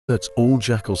that all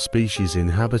jackal species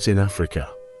inhabit in Africa,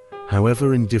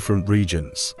 however in different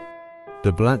regions.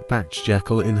 The black-backed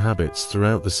jackal inhabits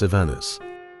throughout the savannas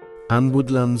and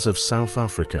woodlands of South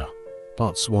Africa,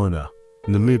 Botswana,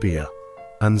 Namibia,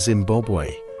 and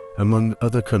Zimbabwe, among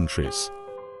other countries.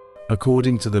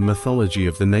 According to the mythology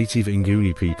of the native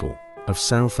Nguni people of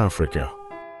South Africa,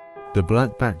 the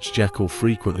black-backed jackal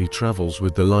frequently travels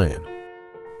with the lion,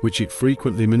 which it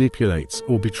frequently manipulates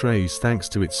or betrays thanks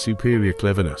to its superior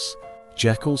cleverness.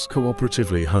 Jackals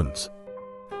cooperatively hunt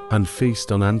and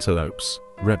feast on antelopes,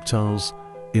 reptiles,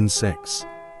 insects,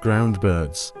 ground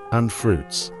birds, and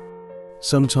fruits.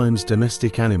 Sometimes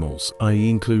domestic animals, i.e.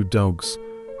 include dogs,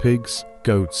 pigs,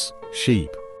 goats,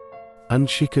 sheep, and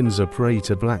chickens are prey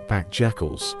to black-backed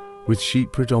jackals, with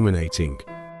sheep predominating.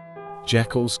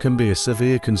 Jackals can be a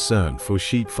severe concern for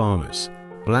sheep farmers.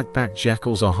 Black-backed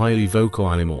jackals are highly vocal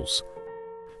animals,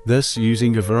 thus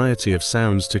using a variety of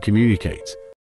sounds to communicate.